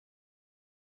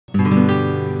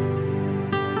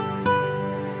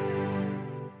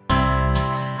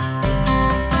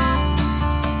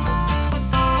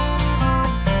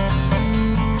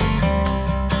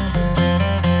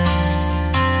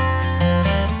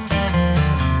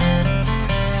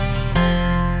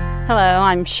Hello,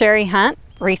 I'm Sherry Hunt,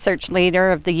 Research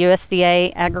Leader of the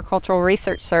USDA Agricultural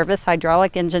Research Service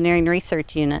Hydraulic Engineering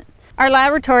Research Unit. Our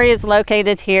laboratory is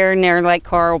located here near Lake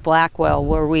Coral Blackwell,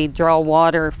 where we draw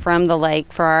water from the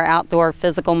lake for our outdoor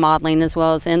physical modeling as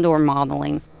well as indoor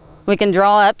modeling. We can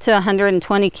draw up to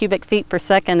 120 cubic feet per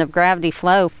second of gravity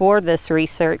flow for this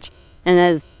research, and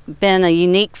has been a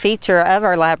unique feature of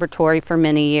our laboratory for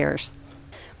many years.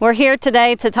 We're here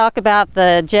today to talk about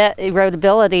the jet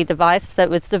erodibility device that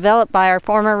was developed by our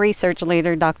former research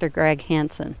leader, Dr. Greg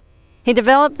Hansen. He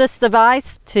developed this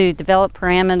device to develop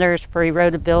parameters for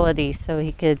erodibility so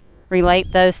he could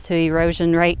relate those to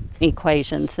erosion rate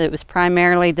equations. It was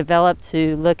primarily developed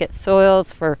to look at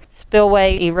soils for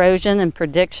spillway erosion and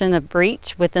prediction of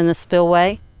breach within the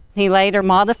spillway. He later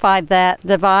modified that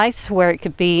device where it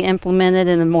could be implemented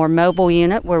in a more mobile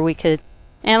unit where we could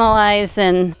analyze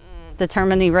and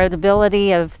determine the erodibility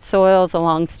of soils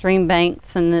along stream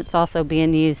banks, and it's also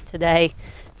being used today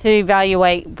to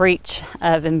evaluate breach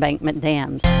of embankment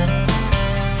dams.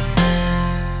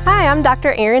 Hi, I'm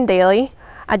Dr. Erin Daly.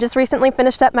 I just recently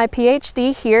finished up my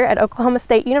PhD here at Oklahoma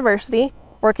State University,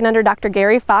 working under Dr.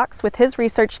 Garey Fox with his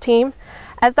research team.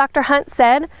 As Dr. Hunt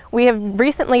said, we have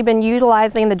recently been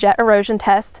utilizing the jet erosion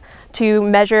test to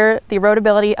measure the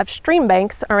erodibility of stream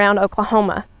banks around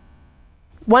Oklahoma.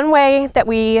 One way that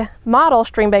we model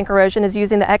stream bank erosion is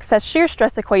using the excess shear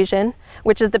stress equation,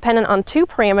 which is dependent on two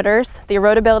parameters, the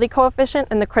erodibility coefficient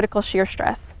and the critical shear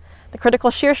stress. The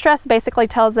critical shear stress basically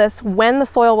tells us when the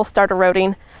soil will start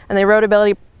eroding, and the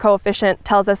erodibility coefficient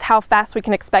tells us how fast we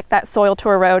can expect that soil to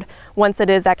erode once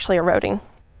it is actually eroding.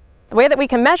 The way that we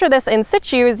can measure this in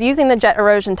situ is using the jet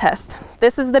erosion test.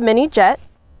 This is the mini jet.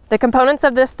 The components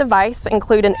of this device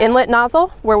include an inlet nozzle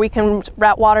where we can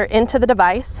route water into the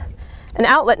device, an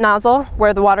outlet nozzle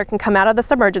where the water can come out of the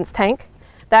submergence tank,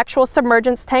 the actual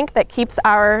submergence tank that keeps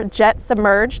our jet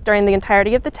submerged during the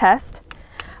entirety of the test,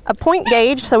 a point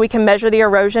gauge so we can measure the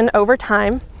erosion over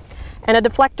time, and a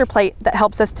deflector plate that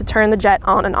helps us to turn the jet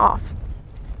on and off.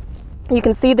 You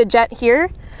can see the jet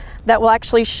here that will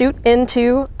actually shoot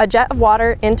into a jet of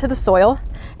water into the soil,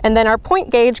 and then our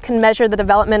point gauge can measure the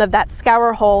development of that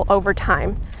scour hole over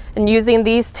time. And using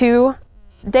these two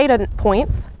data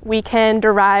points, we can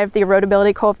derive the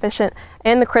erodibility coefficient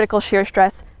and the critical shear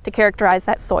stress to characterize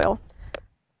that soil.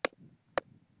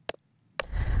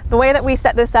 The way that we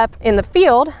set this up in the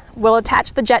field, we'll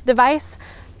attach the jet device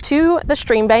to the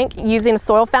stream bank using a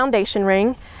soil foundation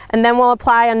ring, and then we'll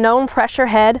apply a known pressure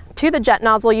head to the jet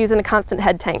nozzle using a constant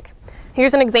head tank.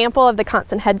 Here's an example of the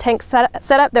constant head tank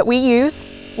setup that we use.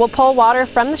 We'll pull water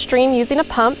from the stream using a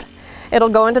pump. It'll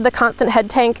go into the constant head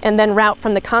tank and then route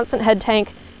from the constant head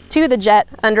tank to the jet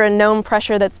under a known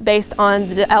pressure that's based on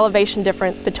the elevation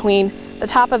difference between the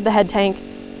top of the head tank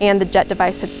and the jet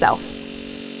device itself.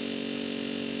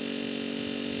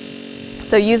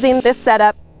 So using this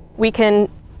setup, we can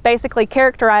basically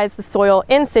characterize the soil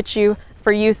in situ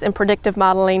for use in predictive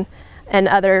modeling and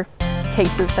other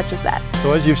cases such as that.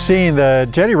 So as you've seen, the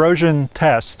jet erosion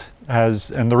test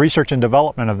and the research and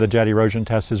development of the jet erosion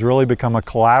test has really become a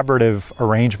collaborative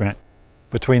arrangement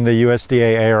between the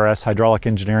USDA ARS Hydraulic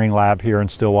Engineering Lab here in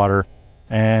Stillwater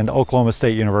and Oklahoma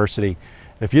State University.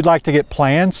 If you'd like to get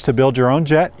plans to build your own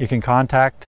jet, you can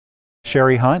contact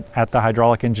Sherry Hunt at the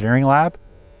Hydraulic Engineering Lab.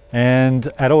 And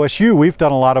at OSU, we've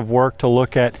done a lot of work to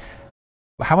look at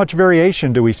how much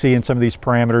variation do we see in some of these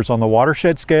parameters on the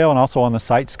watershed scale and also on the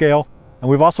site scale. And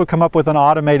we've also come up with an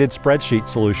automated spreadsheet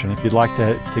solution. If you'd like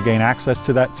to gain access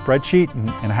to that spreadsheet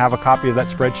and have a copy of that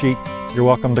spreadsheet, you're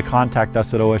welcome to contact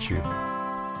us at OSU.